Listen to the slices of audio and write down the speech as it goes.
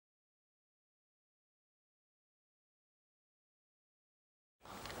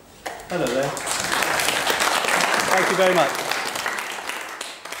Hello there. Thank you very much.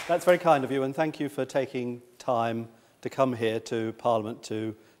 That's very kind of you, and thank you for taking time to come here to Parliament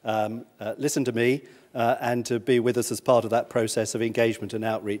to listen to me and to be with us as part of that process of engagement and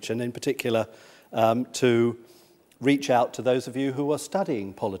outreach, and in particular to reach out to those of you who are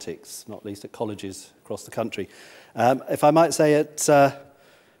studying politics, not least at colleges across the country. If I might say it, I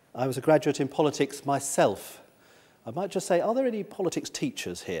was a graduate in politics myself. I might just say, are there any politics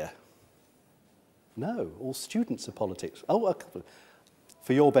teachers here? No, all students of politics. Oh,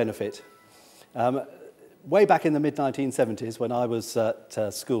 for your benefit. Way back in the mid-1970s, when I was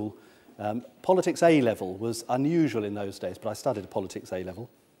at school, politics A-level was unusual in those days, but I studied politics A-level.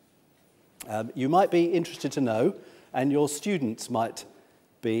 You might be interested to know, and your students might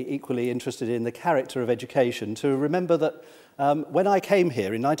be equally interested in the character of education, to remember that when I came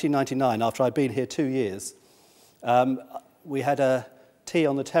here in 1999, after I'd been here 2 years, we had a tea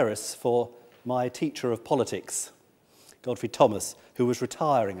on the terrace for my teacher of politics, Godfrey Thomas, who was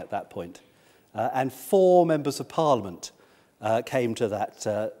retiring at that point. And 4 members of Parliament came to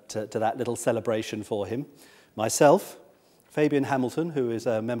that little celebration for him. Myself, Fabian Hamilton, who is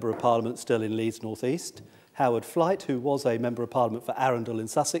a Member of Parliament still in Leeds North East, Howard Flight, who was a Member of Parliament for Arundel in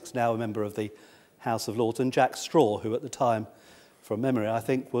Sussex, now a member of the House of Lords, and Jack Straw, who at the time, from memory, I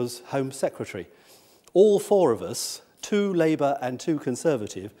think was Home Secretary. All 4 of us, 2 Labour and 2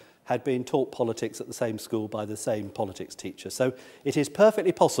 Conservative, had been taught politics at the same school by the same politics teacher. So it is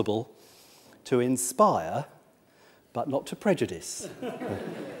perfectly possible to inspire, but not to prejudice.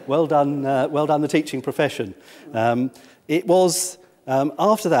 Well done the teaching profession. It was,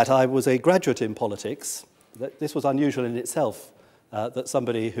 after that, I was a graduate in politics. This was unusual in itself, that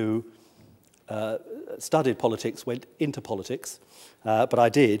somebody who studied politics went into politics, but I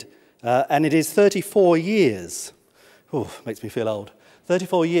did. And it is 34 years, makes me feel old,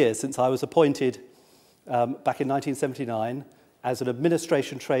 34 years since I was appointed back in 1979 as an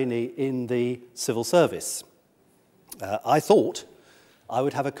administration trainee in the civil service. I thought I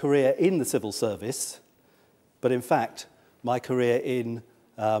would have a career in the civil service, but in fact, my career in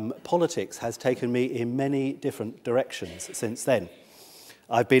politics has taken me in many different directions since then.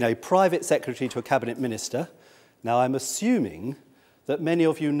 I've been a private secretary to a cabinet minister. Now, I'm assuming that many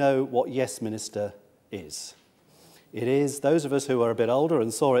of you know what Yes Minister is. It is, those of us who are a bit older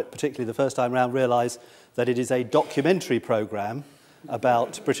and saw it particularly the first time round realise that it is a documentary programme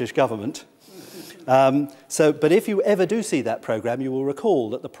about British government. But if you ever do see that programme, you will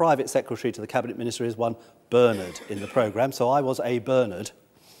recall that the private secretary to the cabinet minister is one Bernard in the programme, so I was a Bernard.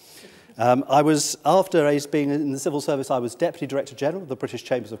 After being in the civil service, I was Deputy Director General of the British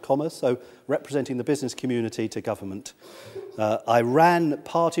Chambers of Commerce, so representing the business community to government. I ran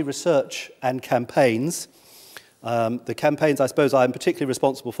party research and campaigns. The campaigns I suppose I'm particularly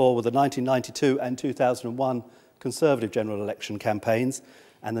responsible for were the 1992 and 2001 Conservative general election campaigns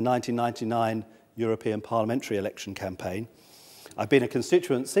and the 1999 European parliamentary election campaign. I've been a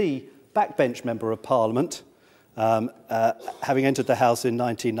constituency backbench member of Parliament, having entered the House in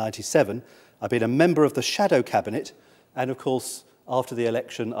 1997. I've been a member of the shadow cabinet, and of course, after the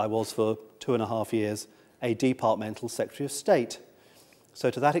election, I was for 2.5 years a departmental Secretary of State.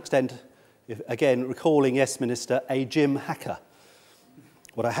 So to that extent, again, recalling Yes Minister, a Jim Hacker.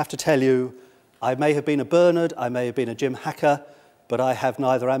 What I have to tell you, I may have been a Bernard, I may have been a Jim Hacker, but I have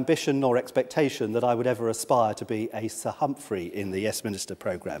neither ambition nor expectation that I would ever aspire to be a Sir Humphrey in the Yes Minister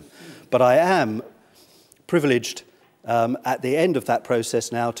programme. But I am privileged at the end of that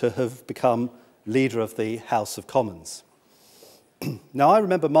process now to have become leader of the House of Commons. Now, I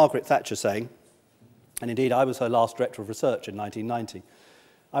remember Margaret Thatcher saying, and indeed I was her last Director of Research in 1990,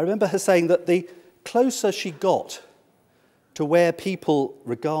 I remember her saying that the closer she got to where people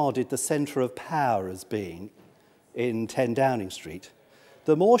regarded the centre of power as being in 10 Downing Street,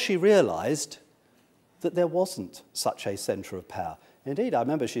 the more she realised that there wasn't such a centre of power. Indeed, I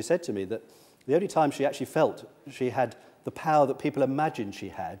remember she said to me that the only time she actually felt she had the power that people imagined she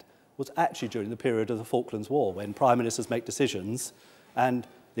had was actually during the period of the Falklands War, when Prime Ministers make decisions and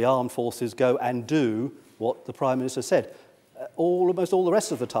the armed forces go and do what the Prime Minister said. Almost all the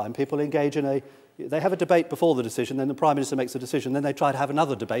rest of the time, people engage in they have a debate before the decision, then the Prime Minister makes a decision, then they try to have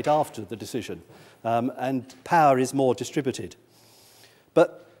another debate after the decision. And power is more distributed.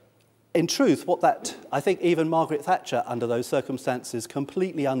 But in truth, I think even Margaret Thatcher, under those circumstances,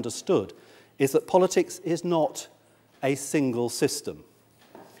 completely understood, is that politics is not a single system.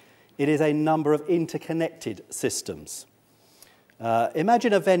 It is a number of interconnected systems.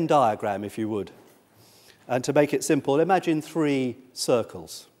 Imagine a Venn diagram, if you would. And to make it simple, imagine 3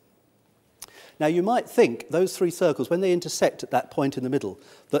 circles. Now, you might think those three circles, when they intersect at that point in the middle,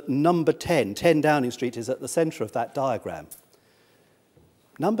 that number 10 Downing Street, is at the centre of that diagram.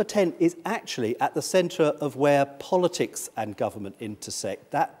 Number 10 is actually at the centre of where politics and government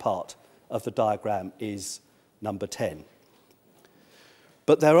intersect. That part of the diagram is number 10.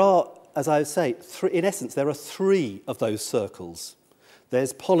 But there are, as I say, in essence, there are three of those circles.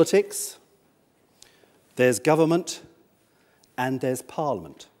 There's politics, there's government, and there's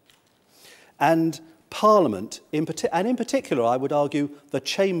Parliament. And Parliament, in particular, I would argue, the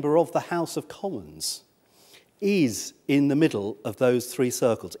chamber of the House of Commons, is in the middle of those three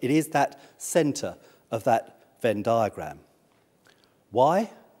circles. It is that centre of that Venn diagram. Why?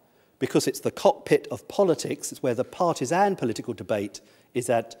 Because it's the cockpit of politics. It's where the partisan political debate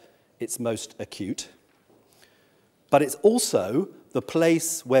is at its most acute. But it's also the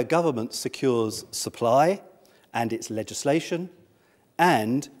place where government secures supply and its legislation,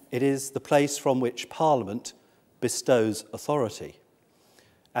 and it is the place from which Parliament bestows authority.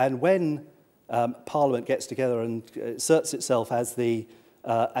 And when Parliament gets together and asserts itself as the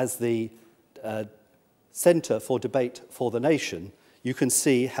centre for debate for the nation, you can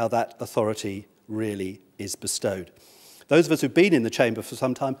see how that authority really is bestowed. Those of us who've been in the chamber for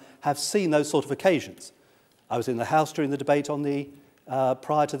some time have seen those sort of occasions. I was in the House during the debate on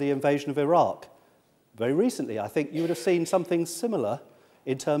prior to the invasion of Iraq. Very recently, I think you would have seen something similar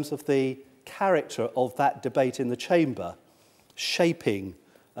in terms of the character of that debate in the chamber, shaping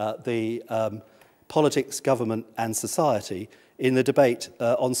the politics, government and society in the debate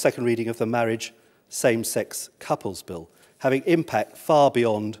on second reading of the Marriage Same-Sex Couples Bill, having impact far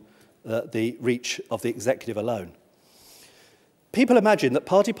beyond the reach of the executive alone. People imagine that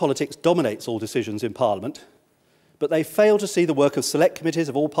party politics dominates all decisions in Parliament, but they fail to see the work of select committees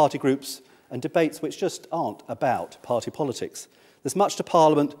of all party groups and debates which just aren't about party politics. There's much to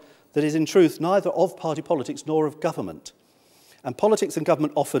Parliament that is in truth neither of party politics nor of government. And politics and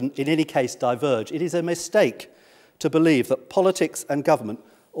government often, in any case, diverge. It is a mistake to believe that politics and government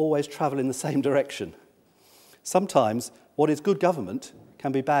always travel in the same direction. Sometimes what is good government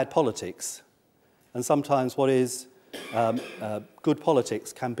can be bad politics, and sometimes what is good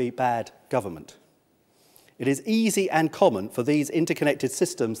politics can be bad government. It is easy and common for these interconnected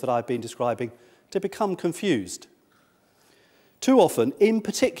systems that I've been describing to become confused. Too often, in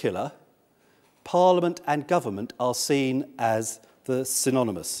particular, Parliament and government are seen as the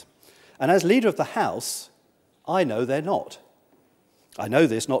synonymous. And as leader of the House, I know they're not. I know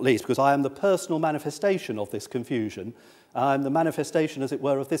this not least because I am the personal manifestation of this confusion. I'm the manifestation, as it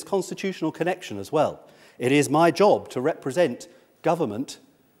were, of this constitutional connection as well. It is my job to represent government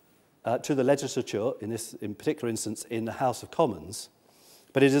to the legislature, in particular instance in the House of Commons,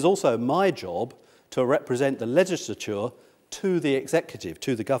 but it is also my job to represent the legislature to the executive,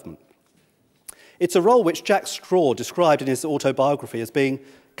 to the government. It's a role which Jack Straw described in his autobiography as being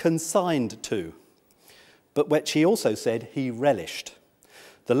consigned to, but which he also said he relished.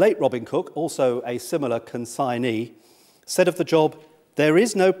 The late Robin Cook, also a similar consignee, said of the job, "There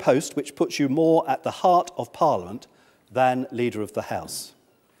is no post which puts you more at the heart of Parliament than Leader of the House."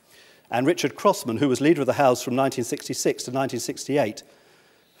 And Richard Crossman, who was Leader of the House from 1966 to 1968,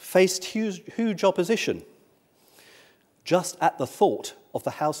 faced huge opposition just at the thought of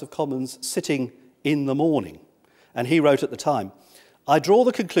the House of Commons sitting in the morning. And he wrote at the time, "I draw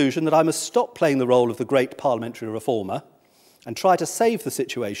the conclusion that I must stop playing the role of the great parliamentary reformer and try to save the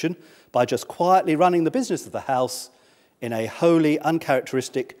situation by just quietly running the business of the House in a wholly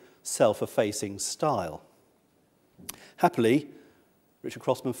uncharacteristic, self-effacing style." Happily, Richard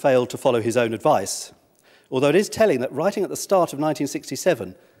Crossman failed to follow his own advice, although it is telling that writing at the start of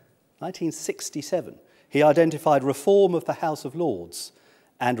 1967, he identified reform of the House of Lords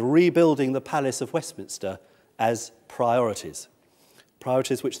and rebuilding the Palace of Westminster as priorities,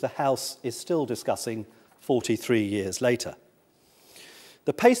 priorities which the House is still discussing 43 years later.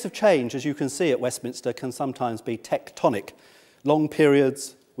 The pace of change, as you can see at Westminster, can sometimes be tectonic, long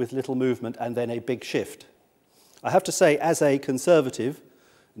periods with little movement and then a big shift. I have to say, as a Conservative,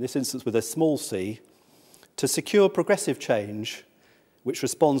 in this instance with a small c, to secure progressive change which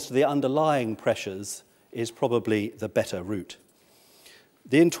responds to the underlying pressures is probably the better route.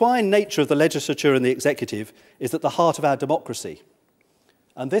 The entwined nature of the legislature and the executive is at the heart of our democracy,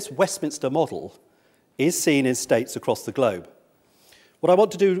 and this Westminster model is seen in states across the globe. What I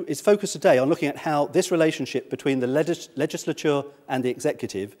want to do is focus today on looking at how this relationship between the legislature and the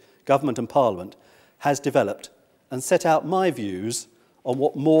executive, government and Parliament, has developed and set out my views on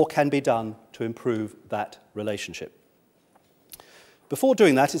what more can be done to improve that relationship. Before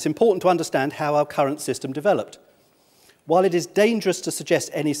doing that, it's important to understand how our current system developed. While it is dangerous to suggest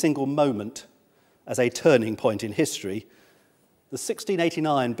any single moment as a turning point in history, the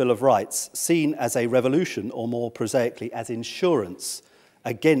 1689 Bill of Rights, seen as a revolution, or more prosaically as insurance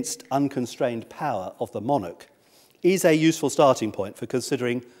against unconstrained power of the monarch, is a useful starting point for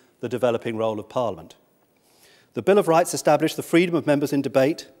considering the developing role of Parliament. The Bill of Rights established the freedom of members in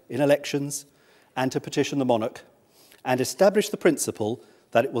debate, in elections, and to petition the monarch, and established the principle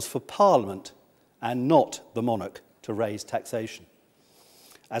that it was for Parliament and not the monarch to raise taxation.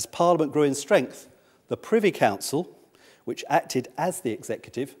 As Parliament grew in strength, the Privy Council, which acted as the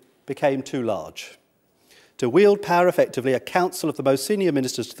executive, became too large. To wield power effectively, a council of the most senior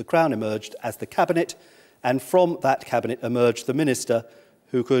ministers to the Crown emerged as the Cabinet, and from that Cabinet emerged the minister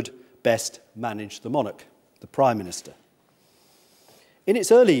who could best manage the monarch, the Prime Minister. In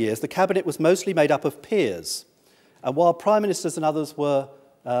its early years, the Cabinet was mostly made up of peers, and while Prime Ministers and others were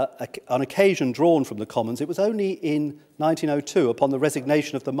on occasion drawn from the Commons, it was only in 1902, upon the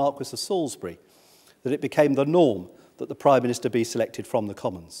resignation of the Marquess of Salisbury, that it became the norm that the Prime Minister be selected from the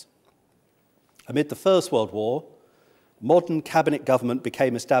Commons. Amid the First World War, modern cabinet government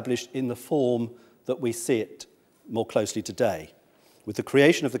became established in the form that we see it more closely today, with the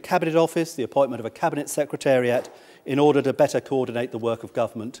creation of the Cabinet Office, the appointment of a Cabinet Secretariat, in order to better coordinate the work of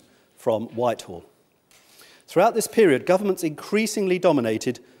government from Whitehall. Throughout this period, governments increasingly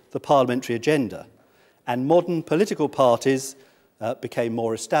dominated the parliamentary agenda, and modern political parties became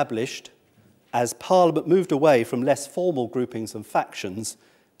more established as Parliament moved away from less formal groupings and factions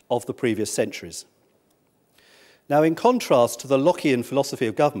of the previous centuries. Now, in contrast to the Lockean philosophy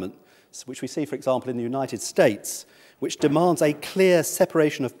of government, which we see, for example, in the United States, which demands a clear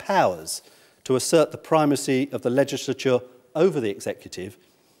separation of powers to assert the primacy of the legislature over the executive,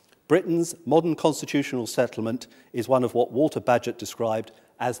 Britain's modern constitutional settlement is one of what Walter Bagehot described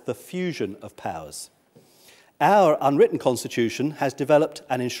as the fusion of powers. Our unwritten constitution has developed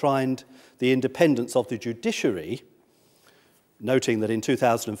and enshrined the independence of the judiciary, noting that in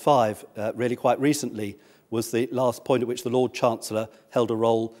 2005, really quite recently, was the last point at which the Lord Chancellor held a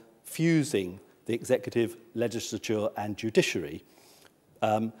role fusing the executive, legislature and judiciary.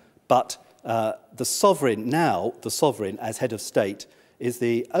 But the sovereign, as head of state, is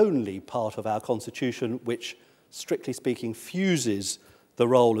the only part of our constitution which, strictly speaking, fuses the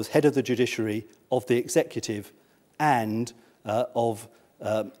role as head of the judiciary, of the executive and of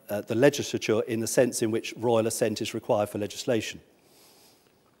the legislature in the sense in which royal assent is required for legislation.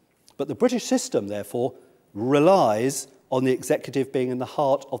 But the British system, therefore, relies on the executive being in the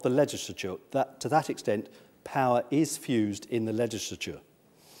heart of the legislature. To that extent, power is fused in the legislature.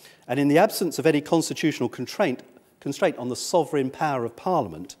 And in the absence of any constitutional constraint on the sovereign power of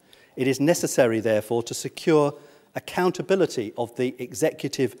Parliament, it is necessary, therefore, to secure accountability of the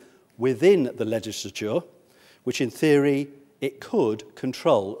executive within the legislature, which in theory it could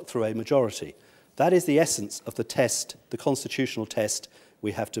control through a majority. That is the essence of the test, the constitutional test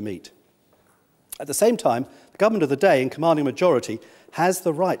we have to meet. At the same time, the government of the day, in commanding majority, has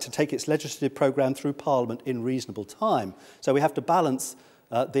the right to take its legislative programme through Parliament in reasonable time. So we have to balance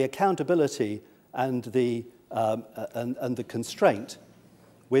the accountability and the constraint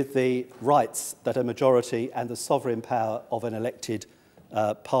with the rights that a majority and the sovereign power of an elected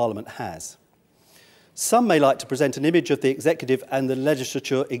Parliament has. Some may like to present an image of the executive and the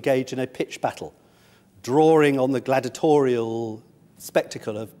legislature engaged in a pitched battle, drawing on the gladiatorial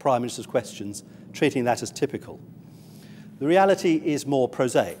spectacle of Prime Minister's questions, treating that as typical. The reality is more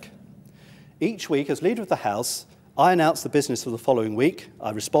prosaic. Each week, as Leader of the House, I announce the business for the following week.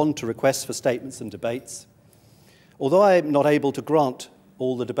 I respond to requests for statements and debates. Although I am not able to grant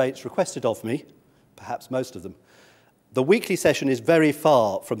all the debates requested of me, perhaps most of them, the weekly session is very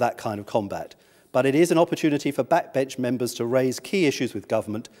far from that kind of combat, but it is an opportunity for backbench members to raise key issues with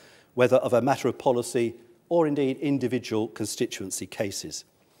government, whether of a matter of policy or indeed individual constituency cases.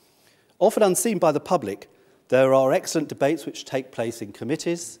 Often unseen by the public, there are excellent debates which take place in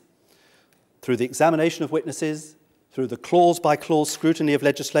committees, through the examination of witnesses, through the clause-by-clause scrutiny of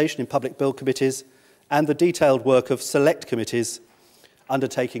legislation in public bill committees, and the detailed work of select committees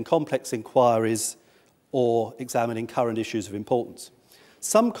undertaking complex inquiries or examining current issues of importance.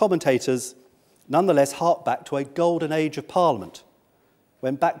 Some commentators nonetheless hark back to a golden age of Parliament,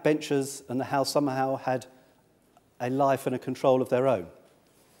 when backbenchers and the House somehow had a life and a control of their own.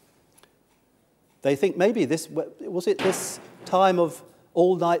 They think maybe was it this time of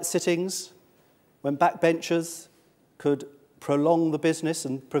all-night sittings when backbenchers could prolong the business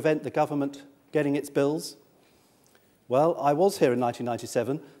and prevent the government getting its bills? Well, I was here in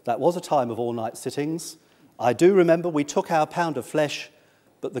 1997. That was a time of all-night sittings. I do remember we took our pound of flesh,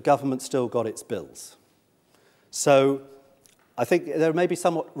 but the government still got its bills. So I think there may be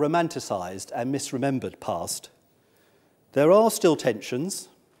somewhat romanticised and misremembered past. There are still tensions.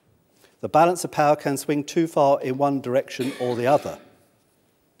 The balance of power can swing too far in one direction or the other.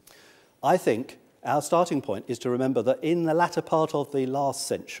 I think our starting point is to remember that in the latter part of the last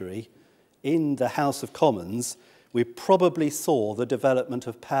century, in the House of Commons, we probably saw the development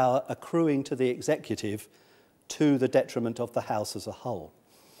of power accruing to the executive to the detriment of the House as a whole.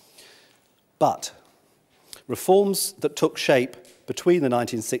 But reforms that took shape between the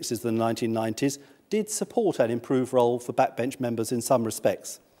 1960s and the 1990s did support an improved role for backbench members in some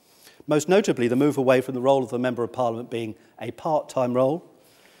respects. Most notably, the move away from the role of the Member of Parliament being a part-time role,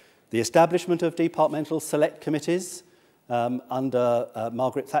 the establishment of departmental select committees under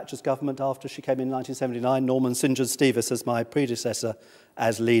Margaret Thatcher's government after she came in 1979, Norman St John Stevens as my predecessor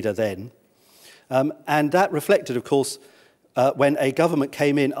as leader then. And that reflected, of course, when a government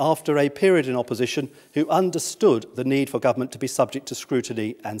came in after a period in opposition who understood the need for government to be subject to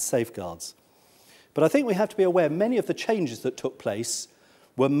scrutiny and safeguards. But I think we have to be aware many of the changes that took place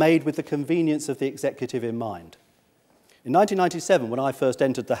were made with the convenience of the executive in mind. In 1997, when I first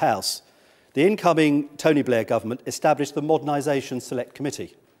entered the House, the incoming Tony Blair government established the Modernisation Select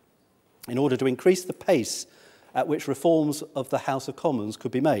Committee in order to increase the pace at which reforms of the House of Commons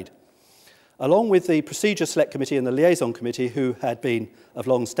could be made. Along with the Procedure Select Committee and the Liaison Committee, who had been of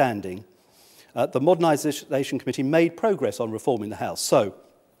long standing, the Modernisation Committee made progress on reforming the House. So,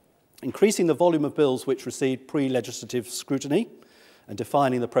 increasing the volume of bills which received pre-legislative scrutiny and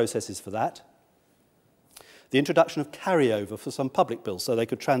defining the processes for that. The introduction of carryover for some public bills so they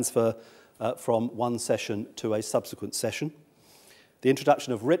could transfer from one session to a subsequent session. The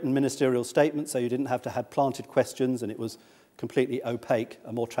introduction of written ministerial statements so you didn't have to have planted questions and it was completely opaque,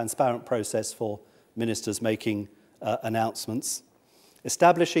 a more transparent process for ministers making announcements.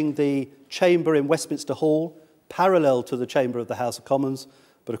 Establishing the chamber in Westminster Hall, parallel to the chamber of the House of Commons,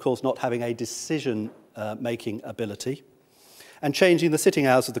 but of course not having a decision-making ability. And changing the sitting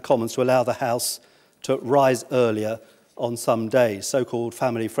hours of the Commons to allow the House to rise earlier on some days, so-called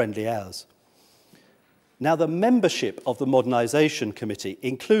family-friendly hours. Now, the membership of the Modernisation Committee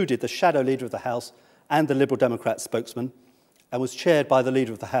included the shadow leader of the House and the Liberal Democrat spokesman, and was chaired by the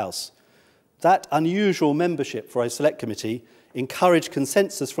leader of the House. That unusual membership for a select committee encouraged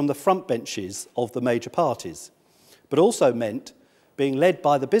consensus from the front benches of the major parties, but also meant, being led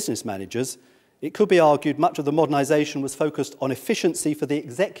by the business managers, it could be argued much of the modernisation was focused on efficiency for the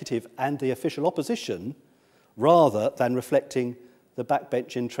executive and the official opposition, rather than reflecting the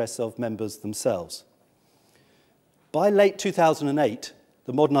backbench interests of members themselves. By late 2008,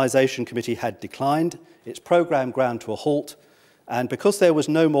 the Modernisation Committee had declined, its programme ground to a halt, and because there was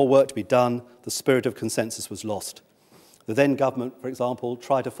no more work to be done, the spirit of consensus was lost. The then government, for example,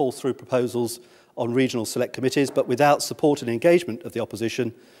 tried to force through proposals on regional select committees, but without support and engagement of the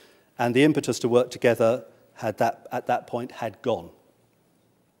opposition, and the impetus to work together at that point had gone.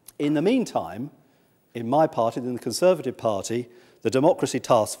 In the meantime, in my party, in the Conservative Party, the Democracy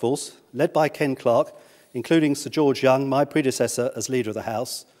Task Force, led by Ken Clarke, including Sir George Young, my predecessor as Leader of the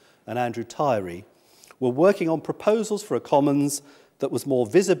House, and Andrew Tyree, were working on proposals for a Commons that was more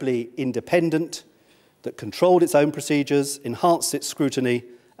visibly independent, that controlled its own procedures, enhanced its scrutiny,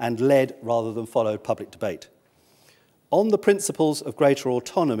 and led rather than followed public debate. On the principles of greater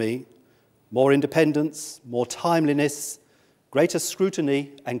autonomy, more independence, more timeliness, greater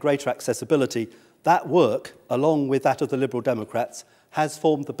scrutiny and greater accessibility, that work, along with that of the Liberal Democrats, has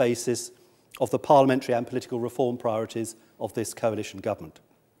formed the basis of the parliamentary and political reform priorities of this coalition government.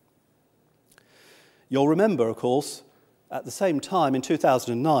 You'll remember, of course, at the same time in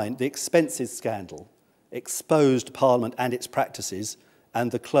 2009, the expenses scandal exposed Parliament and its practices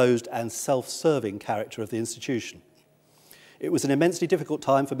and the closed and self-serving character of the institution. It was an immensely difficult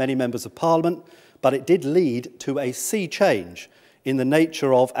time for many members of Parliament, but it did lead to a sea change in the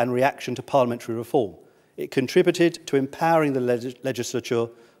nature of and reaction to parliamentary reform. It contributed to empowering the legislature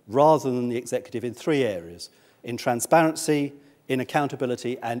rather than the executive in three areas: in transparency, in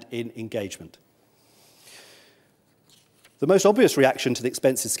accountability, and in engagement. The most obvious reaction to the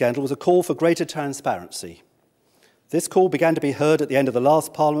expenses scandal was a call for greater transparency. This call began to be heard at the end of the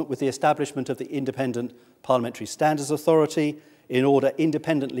last Parliament with the establishment of the Independent Parliamentary Standards Authority in order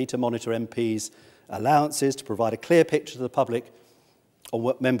independently to monitor MPs' allowances, to provide a clear picture to the public on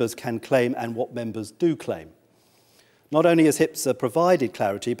what members can claim and what members do claim. Not only has HIPSA provided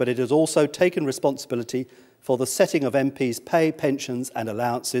clarity, but it has also taken responsibility for the setting of MPs' pay, pensions and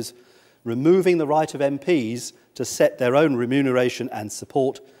allowances, removing the right of MPs to set their own remuneration and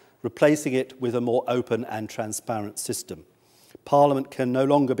support, replacing it with a more open and transparent system. Parliament can no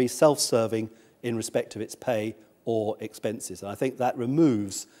longer be self-serving in respect of its pay or expenses. And I think that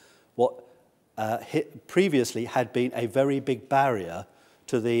removes what previously had been a very big barrier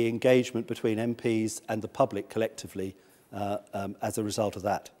to the engagement between MPs and the public collectively as a result of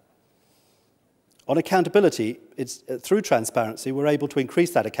that. On accountability, through transparency, we're able to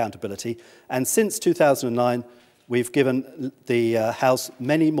increase that accountability. And since 2009, we've given the House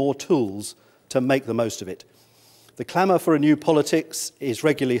many more tools to make the most of it. The clamour for a new politics is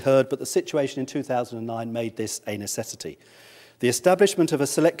regularly heard, but the situation in 2009 made this a necessity. The establishment of a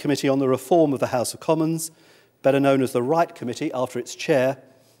select committee on the reform of the House of Commons, better known as the Wright Committee, after its chair,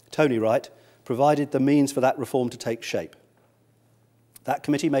 Tony Wright, provided the means for that reform to take shape. That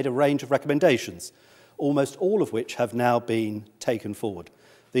committee made a range of recommendations, almost all of which have now been taken forward.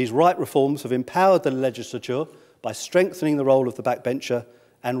 These Wright reforms have empowered the legislature by strengthening the role of the backbencher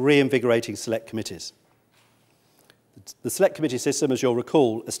and reinvigorating select committees. The select committee system, as you'll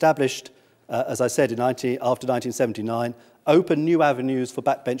recall, established, as I said, after 1979, opened new avenues for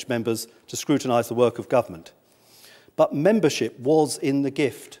backbench members to scrutinise the work of government. But membership was in the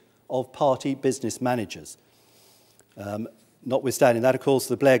gift of party business managers. Notwithstanding that, of course,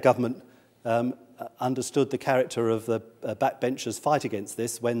 the Blair government understood the character of the backbenchers' fight against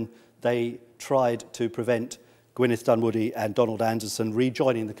this when they tried to prevent Gwyneth Dunwoody and Donald Anderson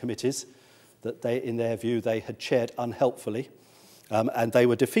rejoining the committees that they, in their view, they had chaired unhelpfully, and they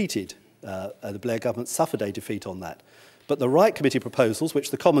were defeated. The Blair government suffered a defeat on that. But the Wright Committee proposals,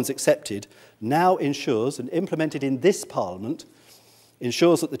 which the Commons accepted, now ensures, and implemented in this Parliament,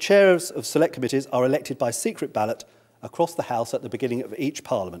 ensures that the chairs of select committees are elected by secret ballot across the House at the beginning of each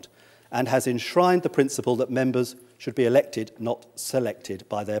Parliament, and has enshrined the principle that members should be elected, not selected,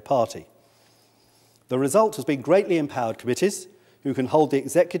 by their party. The result has been greatly empowered committees who can hold the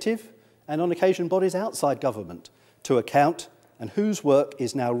executive and on occasion bodies outside government to account, and whose work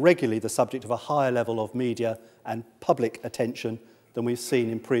is now regularly the subject of a higher level of media and public attention than we've seen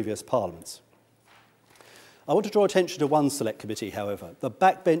in previous parliaments. I want to draw attention to one select committee, however, the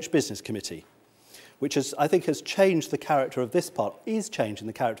Backbench Business Committee, which I think has changed the character of this is changing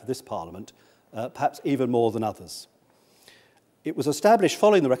the character of this Parliament, perhaps even more than others. It was established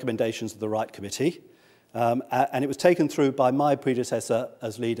following the recommendations of the Wright Committee, and it was taken through by my predecessor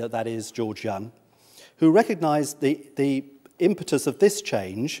as leader, that is George Young, who recognised the impetus of this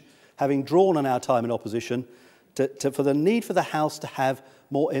change, having drawn on our time in opposition, for the need for the House to have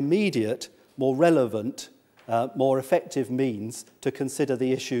more immediate, more relevant, more effective means to consider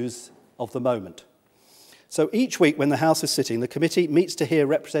the issues of the moment. So each week when the House is sitting, the committee meets to hear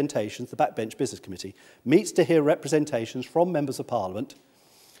representations, the Backbench Business Committee, meets to hear representations from members of Parliament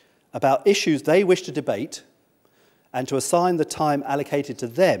about issues they wish to debate and to assign the time allocated to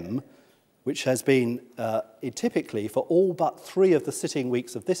them, which has been typically for all but 3 of the sitting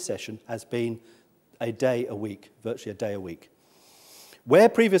weeks of this session, has been a day a week, virtually a day a week. Where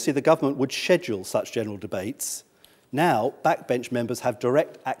previously the government would schedule such general debates, now backbench members have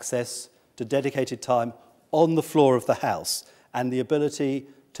direct access to dedicated time on the floor of the House and the ability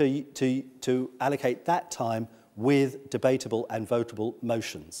to allocate that time with debatable and votable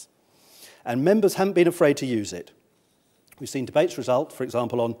motions. And members haven't been afraid to use it. We've seen debates result, for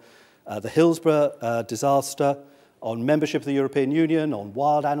example, on the Hillsborough disaster, on membership of the European Union, on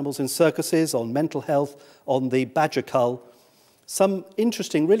wild animals in circuses, on mental health, on the badger cull. Some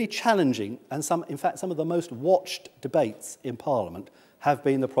interesting, really challenging, and in fact, some of the most watched debates in Parliament have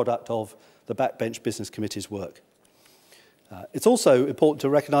been the product of the Backbench Business Committee's work. It's also important to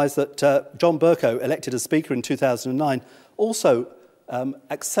recognise that John Bercow, elected as Speaker in 2009, also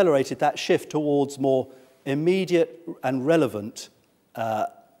accelerated that shift towards more immediate and relevant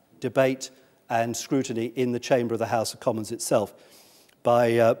debate and scrutiny in the chamber of the House of Commons itself,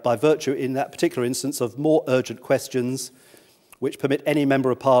 by virtue, in that particular instance, of more urgent questions which permit any member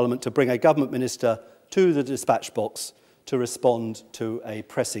of Parliament to bring a government minister to the dispatch box to respond to a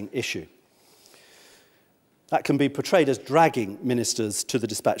pressing issue. That can be portrayed as dragging ministers to the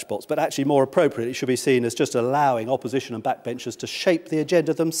dispatch box, but actually more appropriately it should be seen as just allowing opposition and backbenchers to shape the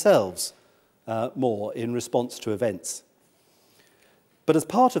agenda themselves more in response to events. But as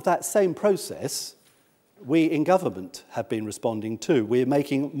part of that same process, we in government have been responding too. We're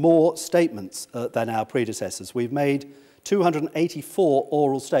making more statements than our predecessors. We've made 284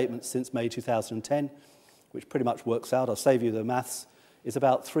 oral statements since May 2010, which pretty much works out, I'll save you the maths, is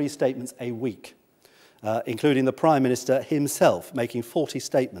about 3 statements a week, including the Prime Minister himself making 40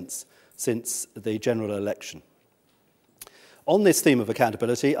 statements since the general election. On this theme of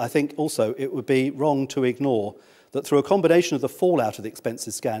accountability, I think also it would be wrong to ignore that through a combination of the fallout of the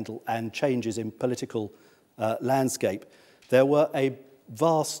expenses scandal and changes in political landscape, there were a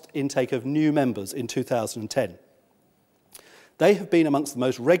vast intake of new members in 2010. They have been amongst the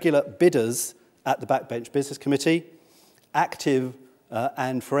most regular bidders at the Backbench Business Committee, active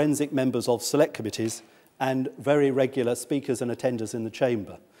and forensic members of select committees, and very regular speakers and attenders in the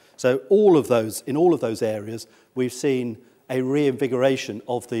chamber. So in all of those areas, we've seen a reinvigoration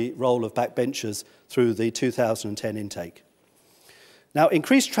of the role of backbenchers through the 2010 intake. Now,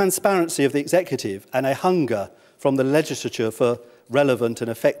 increased transparency of the executive and a hunger from the legislature for relevant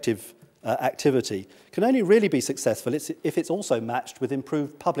and effective activity can only really be successful if it's also matched with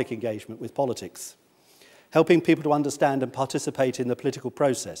improved public engagement with politics, helping people to understand and participate in the political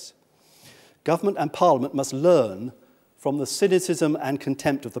process. Government and Parliament must learn from the cynicism and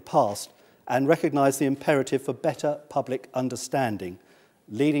contempt of the past and recognise the imperative for better public understanding,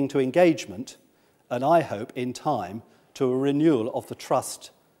 leading to engagement and, I hope, in time, to a renewal of the trust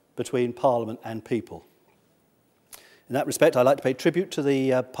between Parliament and people. In that respect, I'd like to pay tribute to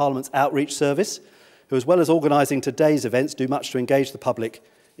the Parliament's outreach service, who, as well as organising today's events, do much to engage the public,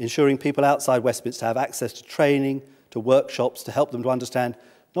 ensuring people outside Westminster have access to training, to workshops, to help them to understand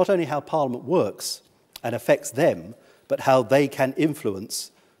not only how Parliament works and affects them, but how they can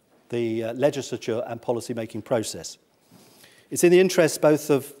influence the legislature and policy-making process. It's in the interest both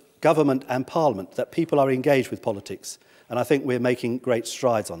of government and Parliament that people are engaged with politics, and I think we're making great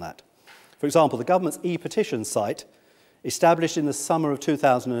strides on that. For example, the government's e-petition site, established in the summer of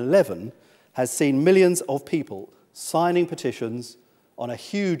 2011, has seen millions of people signing petitions on a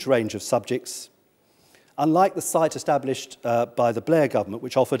huge range of subjects. Unlike the site established by the Blair government,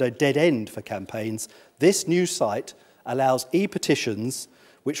 which offered a dead end for campaigns, this new site allows e-petitions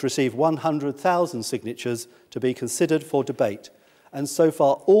which receive 100,000 signatures to be considered for debate. And so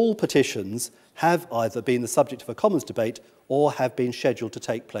far, all petitions have either been the subject of a Commons debate or have been scheduled to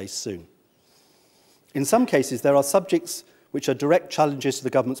take place soon. In some cases, there are subjects which are direct challenges to the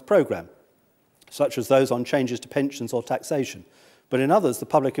government's programme, such as those on changes to pensions or taxation. But in others, the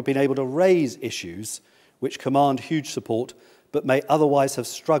public have been able to raise issues which command huge support, but may otherwise have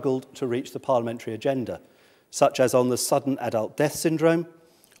struggled to reach the parliamentary agenda, such as on the sudden adult death syndrome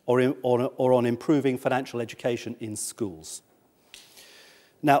or on improving financial education in schools.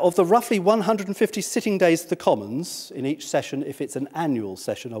 Now, of the roughly 150 sitting days of the Commons in each session, if it's an annual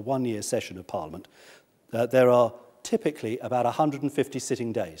session, a one-year session of Parliament, there are typically about 150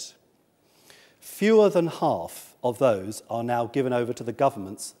 sitting days. Fewer than half of those are now given over to the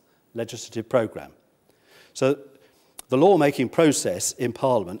government's legislative programme. So the lawmaking process in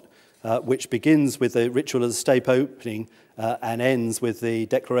Parliament, which begins with the ritual of the state opening and ends with the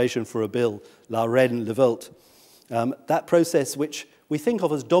declaration for a bill, La Reine le Vote, that process which we think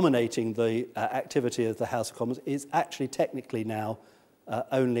of as dominating the activity of the House of Commons is actually technically now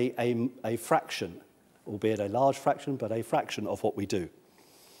only a fraction, albeit a large fraction, but a fraction of what we do.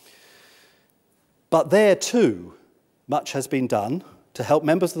 But there too, much has been done to help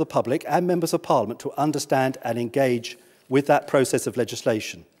members of the public and members of Parliament to understand and engage with that process of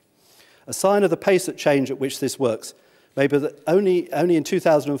legislation. A sign of the pace at change at which this works may be that only in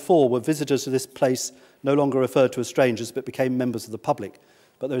 2004 were visitors to this place no longer referred to as strangers but became members of the public.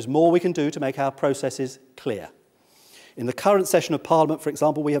 But there is more we can do to make our processes clear. In the current session of Parliament, for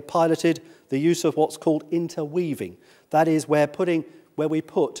example, we have piloted the use of what's called interweaving. That is where we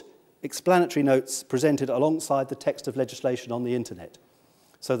put explanatory notes presented alongside the text of legislation on the internet,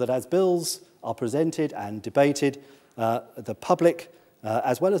 so that as bills are presented and debated, the public,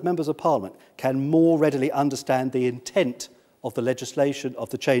 as well as members of Parliament, can more readily understand the intent of the legislation, of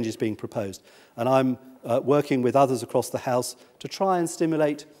the changes being proposed. And I'm working with others across the House to try and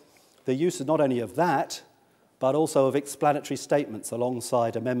stimulate the use of not only of that, but also of explanatory statements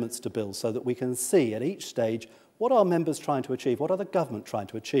alongside amendments to bills, so that we can see at each stage what are members trying to achieve, what are the government trying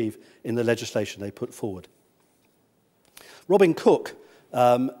to achieve in the legislation they put forward. Robin Cook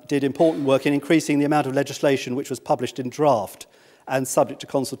did important work in increasing the amount of legislation which was published in draft and subject to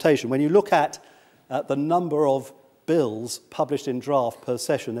consultation. When you look at the number of bills published in draft per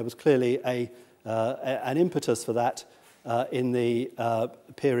session, there was clearly an impetus for that in the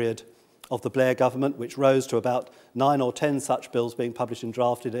period of the Blair government, which rose to about 9 or 10 such bills being published in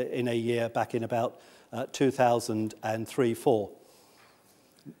draft in a year back in about 2003-04.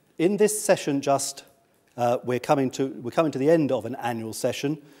 In this session, we're coming to the end of an annual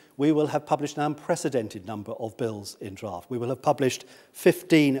session. We will have published an unprecedented number of bills in draft. We will have published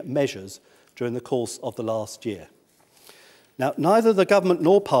 15 measures during the course of the last year. Now, neither the government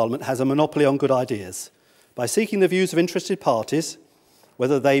nor Parliament has a monopoly on good ideas. By seeking the views of interested parties,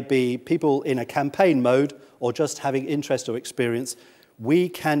 whether they be people in a campaign mode or just having interest or experience, we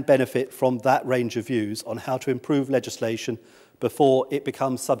can benefit from that range of views on how to improve legislation before it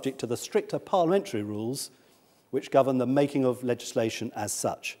becomes subject to the stricter parliamentary rules which govern the making of legislation as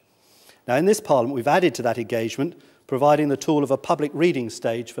such. Now, in this Parliament, we've added to that engagement, providing the tool of a public reading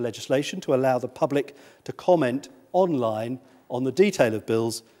stage for legislation to allow the public to comment online on the detail of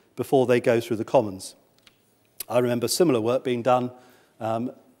bills before they go through the Commons. I remember similar work being done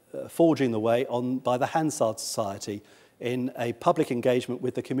forging the way by the Hansard Society in a public engagement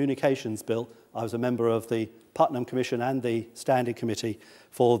with the Communications Bill. I was a member of the Putnam Commission and the Standing Committee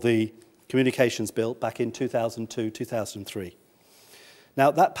for the Communications Bill back in 2002-2003.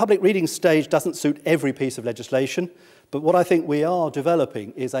 Now, that public reading stage doesn't suit every piece of legislation, but what I think we are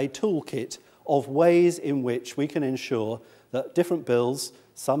developing is a toolkit of ways in which we can ensure that different bills,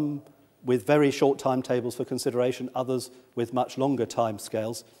 some with very short timetables for consideration, others with much longer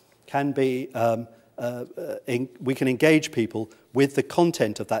timescales, can be, we can engage people with the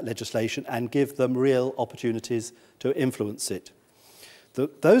content of that legislation and give them real opportunities to influence it.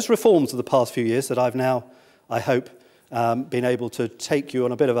 Those reforms of the past few years that I've now, I hope, been able to take you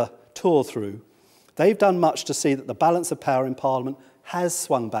on a bit of a tour through, they've done much to see that the balance of power in Parliament has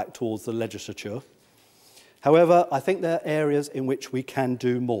swung back towards the legislature. However, I think there are areas in which we can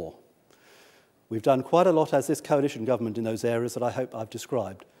do more. We've done quite a lot as this coalition government in those areas that I hope I've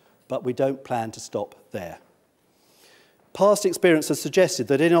described, but we don't plan to stop there. Past experience has suggested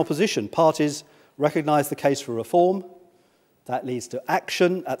that in opposition, parties recognise the case for reform. That leads to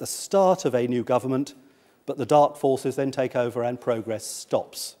action at the start of a new government, but the dark forces then take over and progress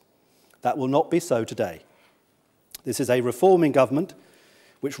stops. That will not be so today. This is a reforming government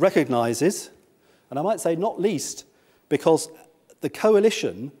which recognises, and I might say not least, because the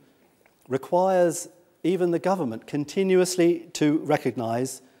coalition requires even the government continuously to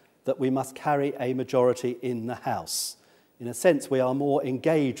recognise that we must carry a majority in the House. In a sense, we are more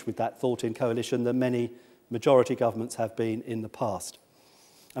engaged with that thought in coalition than many majority governments have been in the past.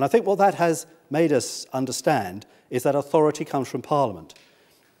 And I think what that has made us understand is that authority comes from Parliament.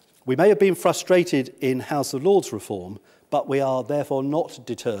 We may have been frustrated in House of Lords reform, but we are therefore not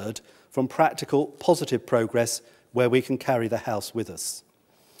deterred from practical, positive progress where we can carry the House with us.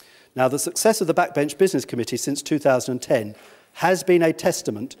 Now, the success of the Backbench Business Committee since 2010 has been a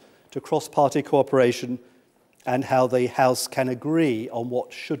testament to cross-party cooperation and how the House can agree on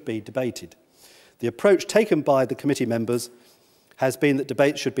what should be debated. The approach taken by the committee members has been that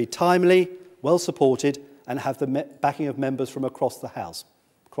debates should be timely, well supported, and have the backing of members from across the House,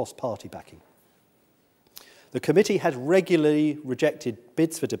 cross-party backing. The committee has regularly rejected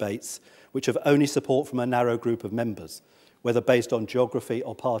bids for debates which have only support from a narrow group of members, whether based on geography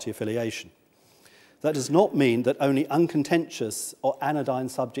or party affiliation. That does not mean that only uncontentious or anodyne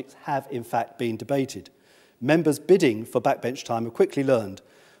subjects have in fact been debated. Members bidding for backbench time have quickly learned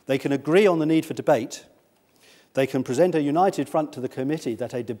they can agree on the need for debate, they can present a united front to the committee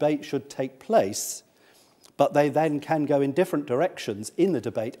that a debate should take place, but they then can go in different directions in the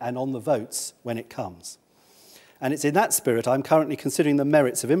debate and on the votes when it comes. And it's in that spirit I'm currently considering the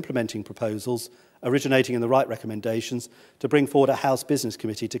merits of implementing proposals originating in the right recommendations to bring forward a House Business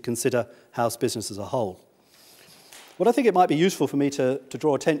Committee to consider House business as a whole. What I think it might be useful for me to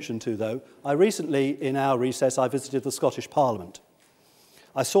draw attention to, though, I recently, in our recess, I visited the Scottish Parliament.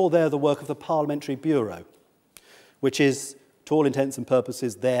 I saw there the work of the Parliamentary Bureau, which is, to all intents and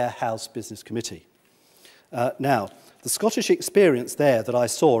purposes, their House Business Committee. Now, the Scottish experience there that I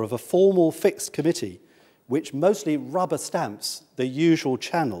saw of a formal fixed committee which mostly rubber stamps the usual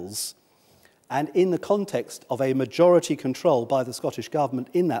channels and in the context of a majority control by the Scottish Government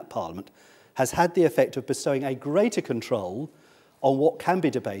in that Parliament has had the effect of bestowing a greater control on what can be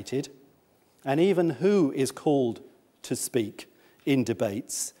debated and even who is called to speak in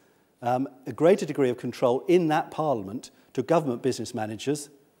debates, a greater degree of control in that Parliament to government business managers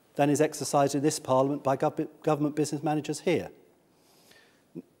than is exercised in this Parliament by government business managers here.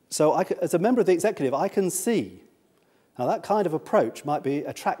 So as a member of the executive, I can see how that kind of approach might be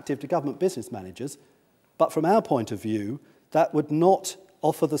attractive to government business managers, but from our point of view, that would not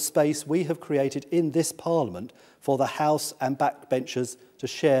offer the space we have created in this Parliament for the House and backbenchers to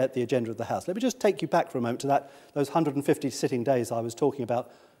share the agenda of the House. Let me just take you back for a moment to those 150 sitting days I was talking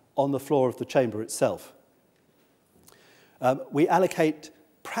about on the floor of the chamber itself. We allocate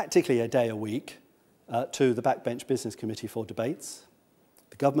practically a day a week to the Backbench Business Committee for debates.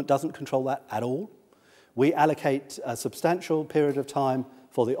 The government doesn't control that at all. We allocate a substantial period of time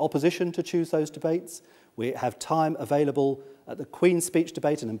for the opposition to choose those debates. We have time available at the Queen's Speech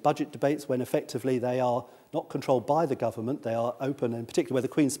debate and in budget debates when effectively they are not controlled by the government, they are open, and particularly where the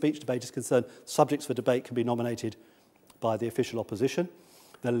Queen's Speech debate is concerned, subjects for debate can be nominated by the official opposition.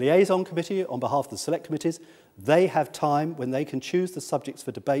 The liaison committee, on behalf of the select committees, they have time when they can choose the subjects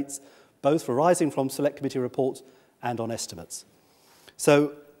for debates, both arising from Select Committee reports and on estimates.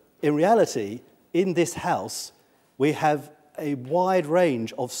 So, in reality, in this House, we have a wide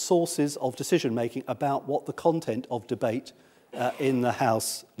range of sources of decision-making about what the content of debate in the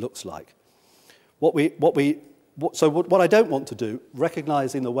House looks like. What I don't want to do,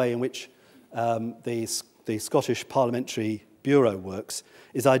 recognising the way in which the Scottish Parliamentary Bureau works,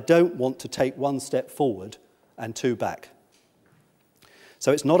 is I don't want to take one step forward and two back.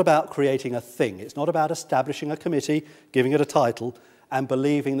 So it's not about creating a thing. It's not about establishing a committee, giving it a title, and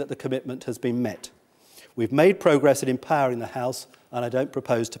believing that the commitment has been met. We've made progress in empowering the House, and I don't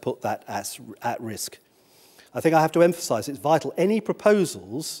propose to put that at risk. I think I have to emphasise it's vital. Any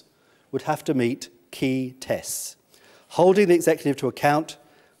proposals would have to meet key tests, holding the executive to account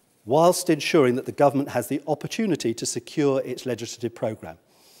whilst ensuring that the government has the opportunity to secure its legislative programme.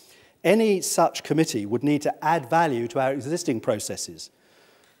 Any such committee would need to add value to our existing processes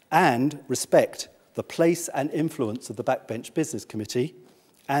and respect the place and influence of the Backbench Business Committee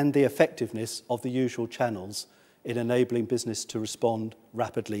and the effectiveness of the usual channels in enabling business to respond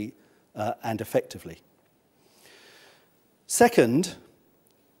rapidly and effectively. Second,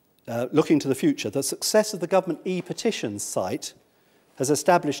 looking to the future, the success of the government e-petitions site has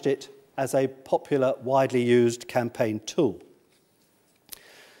established it as a popular, widely used campaign tool.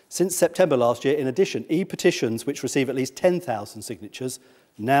 Since September last year, in addition, e-petitions which receive at least 10,000 signatures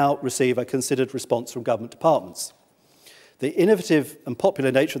now receive a considered response from government departments. The innovative and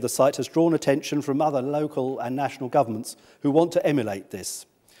popular nature of the site has drawn attention from other local and national governments who want to emulate this.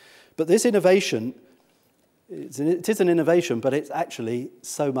 But this innovation, it is an innovation, but it's actually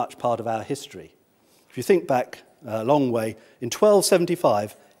so much part of our history. If you think back a long way, in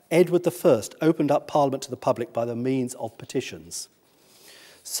 1275, Edward I opened up Parliament to the public by the means of petitions.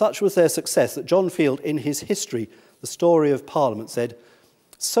 Such was their success that John Field, in his history, The Story of Parliament, said,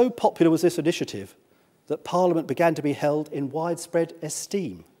 "So popular was this initiative that Parliament began to be held in widespread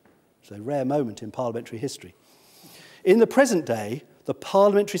esteem." It's a rare moment in parliamentary history. In the present day, the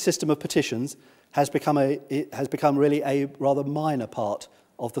parliamentary system of petitions has become really a rather minor part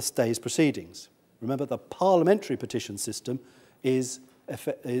of the day's proceedings. Remember, the parliamentary petition system is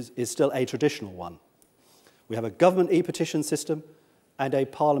still a traditional one. We have a government e-petition system and a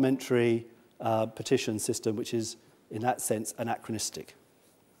parliamentary petition system, which is, in that sense, anachronistic.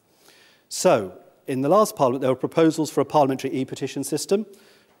 So, in the last Parliament, there were proposals for a parliamentary e-petition system,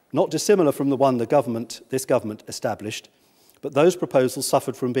 not dissimilar from the one this government established, but those proposals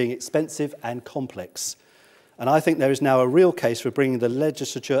suffered from being expensive and complex. And I think there is now a real case for bringing the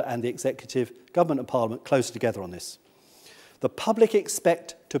legislature and the executive, government and Parliament closer together on this. The public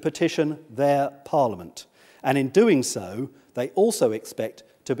expect to petition their Parliament, and in doing so, they also expect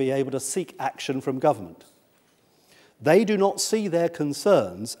to be able to seek action from government. They do not see their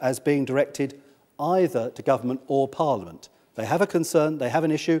concerns as being directed either to government or Parliament. They have a concern, they have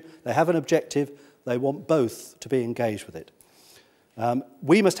an issue, they have an objective, they want both to be engaged with it.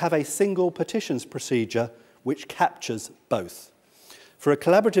 We must have a single petitions procedure which captures both. For a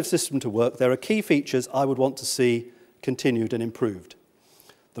collaborative system to work, there are key features I would want to see continued and improved.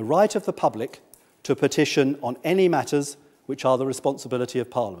 The right of the public to petition on any matters which are the responsibility of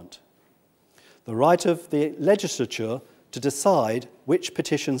Parliament. The right of the legislature to decide which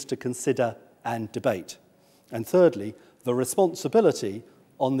petitions to consider and debate. And thirdly, the responsibility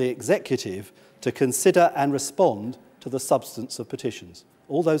on the executive to consider and respond to the substance of petitions.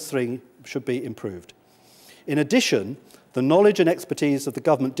 All those three should be improved. In addition, the knowledge and expertise of the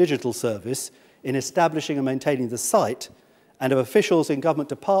Government Digital Service in establishing and maintaining the site and of officials in government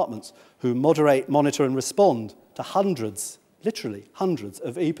departments who moderate, monitor and respond to hundreds, literally hundreds,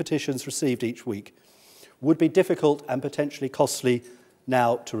 of e-petitions received each week would be difficult and potentially costly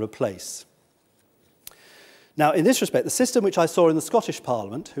now to replace. Now, in this respect, the system which I saw in the Scottish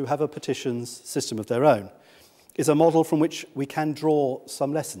Parliament, who have a petitions system of their own, is a model from which we can draw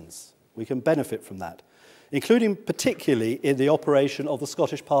some lessons. We can benefit from that, including particularly in the operation of the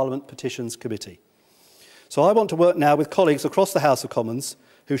Scottish Parliament Petitions Committee. So I want to work now with colleagues across the House of Commons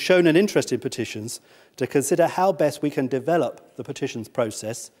who've shown an interest in petitions to consider how best we can develop the petitions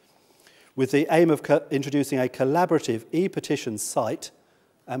process with the aim of introducing a collaborative e-petition site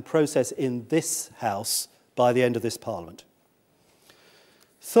and process in this House by the end of this Parliament.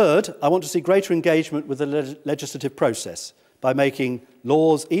 Third, I want to see greater engagement with the legislative process by making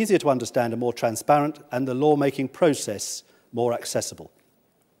laws easier to understand and more transparent, and the law-making process more accessible.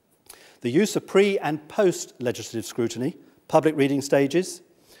 The use of pre- and post-legislative scrutiny, public reading stages,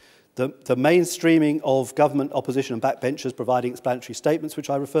 the mainstreaming of government opposition and backbenchers providing explanatory statements,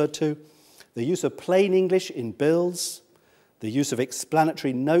 which I referred to, the use of plain English in bills, the use of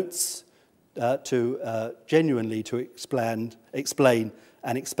explanatory notes genuinely to explain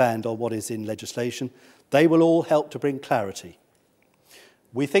and expand on what is in legislation. They will all help to bring clarity.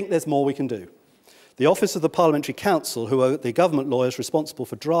 We think there's more we can do. The Office of the Parliamentary Counsel, who are the government lawyers responsible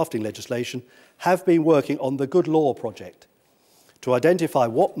for drafting legislation, have been working on the Good Law project to identify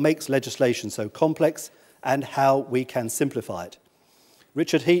what makes legislation so complex and how we can simplify it.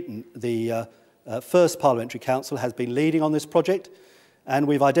 Richard Heaton, the first Parliamentary Counsel, has been leading on this project, and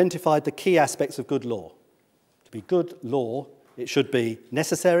we've identified the key aspects of good law. To be good law, it should be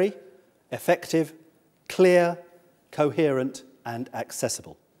necessary, effective, clear, coherent, and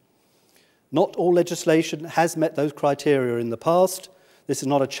accessible. Not all legislation has met those criteria in the past. This is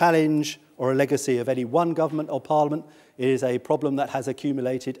not a challenge or a legacy of any one government or parliament. It is a problem that has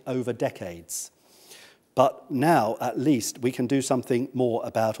accumulated over decades. But now, at least, we can do something more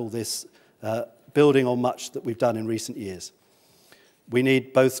about all this, building on much that we've done in recent years. We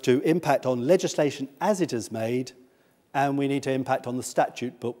need both to impact on legislation as it is made, and we need to impact on the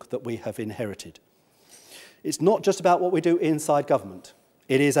statute book that we have inherited. It's not just about what we do inside government.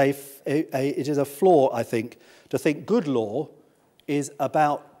 It is a flaw, I think, to think good law is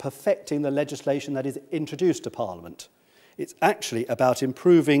about perfecting the legislation that is introduced to Parliament. It's actually about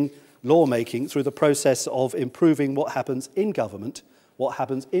improving lawmaking through the process of improving what happens in government, what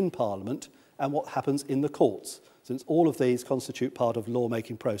happens in Parliament, and what happens in the courts, since all of these constitute part of the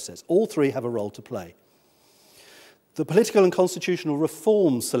lawmaking process. All three have a role to play. The Political and Constitutional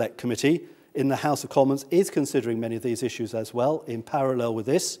Reform Select Committee in the House of Commons is considering many of these issues as well, in parallel with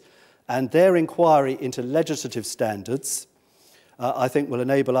this, and their inquiry into legislative standards, I think, will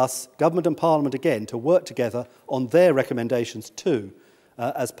enable us, Government and Parliament again, to work together on their recommendations too,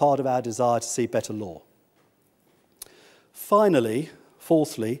 as part of our desire to see better law. Finally,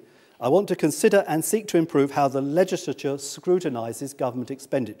 fourthly, I want to consider and seek to improve how the legislature scrutinises government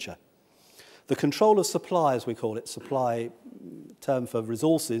expenditure. The control of supply, as we call it, supply term for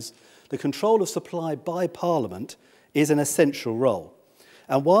resources, the control of supply by Parliament is an essential role.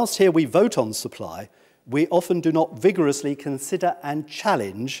 And whilst here we vote on supply, we often do not vigorously consider and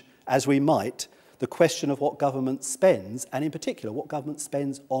challenge, as we might, the question of what government spends, and in particular, what government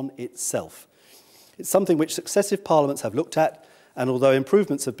spends on itself. It's something which successive parliaments have looked at, and although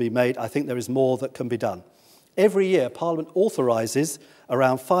improvements have been made, I think there is more that can be done. Every year, Parliament authorises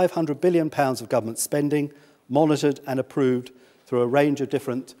around £500 billion of government spending, monitored and approved through a range of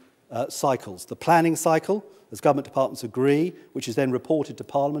different cycles. The planning cycle, as government departments agree, which is then reported to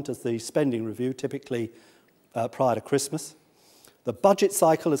Parliament as the spending review, typically prior to Christmas. The budget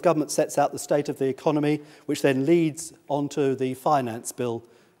cycle, as government sets out the state of the economy, which then leads onto the finance bill,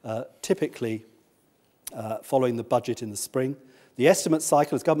 typically following the budget in the spring. The estimate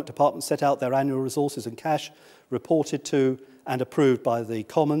cycle, as government departments set out their annual resources and cash, reported to and approved by the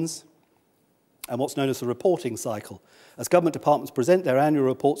Commons. And what's known as the reporting cycle, as government departments present their annual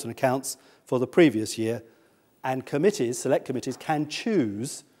reports and accounts for the previous year, and committees, select committees, can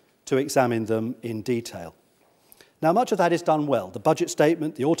choose to examine them in detail. Now, much of that is done well. The budget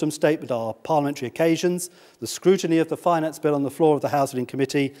statement, the autumn statement are parliamentary occasions. The scrutiny of the finance bill on the floor of the House and in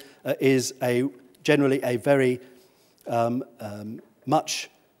committee is generally a very much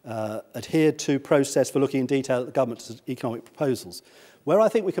adhered to process for looking in detail at the government's economic proposals. Where I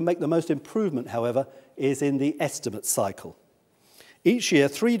think we can make the most improvement, however, is in the estimate cycle. Each year,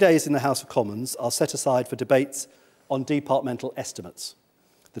 3 days in the House of Commons are set aside for debates on departmental estimates.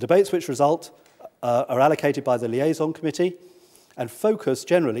 The debates which result are allocated by the Liaison Committee and focus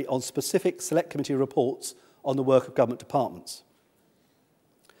generally on specific Select Committee reports on the work of government departments.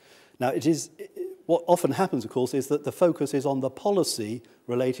 Now, what often happens, of course, is that the focus is on the policy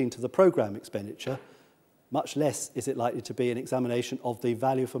relating to the programme expenditure. Much less is it likely to be an examination of the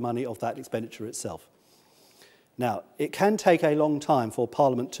value for money of that expenditure itself. Now, it can take a long time for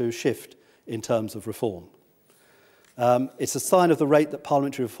Parliament to shift in terms of reform. It's a sign of the rate that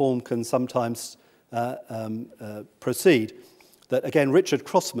parliamentary reform can sometimes proceed that, again, Richard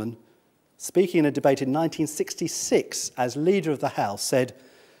Crossman, speaking in a debate in 1966 as leader of the House, said,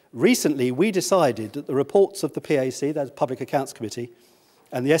 "Recently we decided that the reports of the PAC, that's Public Accounts Committee,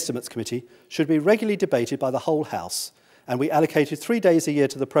 and the Estimates Committee should be regularly debated by the whole House, and we allocated 3 days a year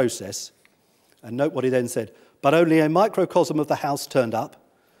to the process." And note what he then said, "But only a microcosm of the House turned up.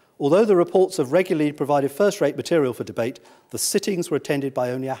 Although the reports have regularly provided first-rate material for debate, the sittings were attended by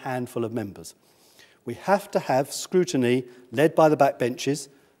only a handful of members." We have to have scrutiny led by the backbenches,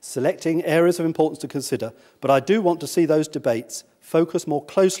 selecting areas of importance to consider, but I do want to see those debates focus more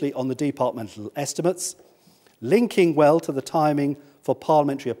closely on the departmental estimates, linking well to the timing for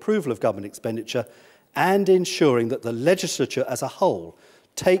parliamentary approval of government expenditure, and ensuring that the legislature as a whole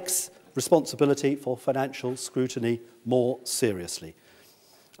takes responsibility for financial scrutiny more seriously.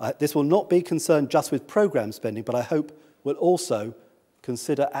 This will not be concerned just with programme spending, but I hope will also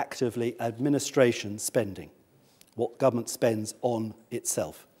consider actively administration spending, what government spends on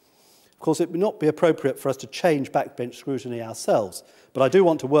itself. Of course, it would not be appropriate for us to change backbench scrutiny ourselves, but I do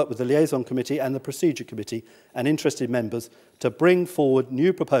want to work with the Liaison Committee and the Procedure Committee and interested members to bring forward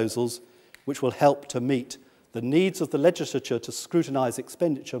new proposals which will help to meet the needs of the legislature to scrutinise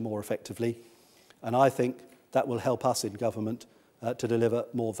expenditure more effectively, and I think that will help us in government to deliver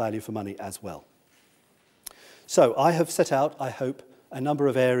more value for money as well. So I have set out, I hope, a number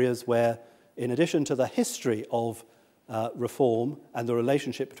of areas where, in addition to the history of reform and the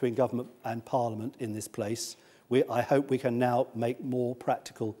relationship between government and Parliament in this place, I hope we can now make more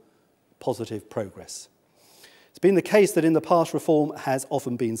practical, positive progress. It's been the case that in the past reform has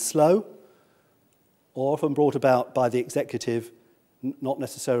often been slow, or often brought about by the executive, not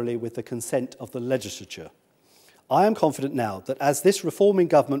necessarily with the consent of the legislature. I am confident now that as this reforming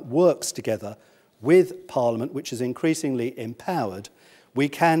government works together with Parliament, which is increasingly empowered, we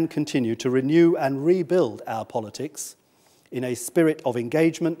can continue to renew and rebuild our politics in a spirit of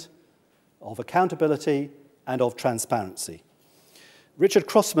engagement, of accountability, and of transparency. Richard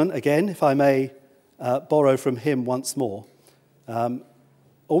Crossman, again, if I may borrow from him once more,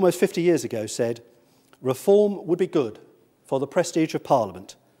 almost 50 years ago said, "Reform would be good for the prestige of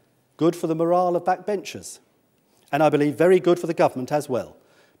Parliament, good for the morale of backbenchers, and I believe very good for the government as well,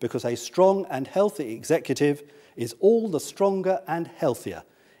 because a strong and healthy executive is all the stronger and healthier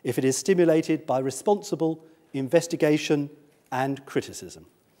if it is stimulated by responsible investigation and criticism."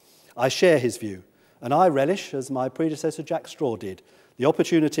 I share his view, and I relish, as my predecessor Jack Straw did, the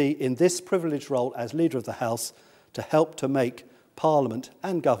opportunity in this privileged role as Leader of the House to help to make Parliament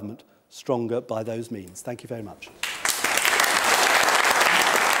and government stronger by those means. Thank you very much.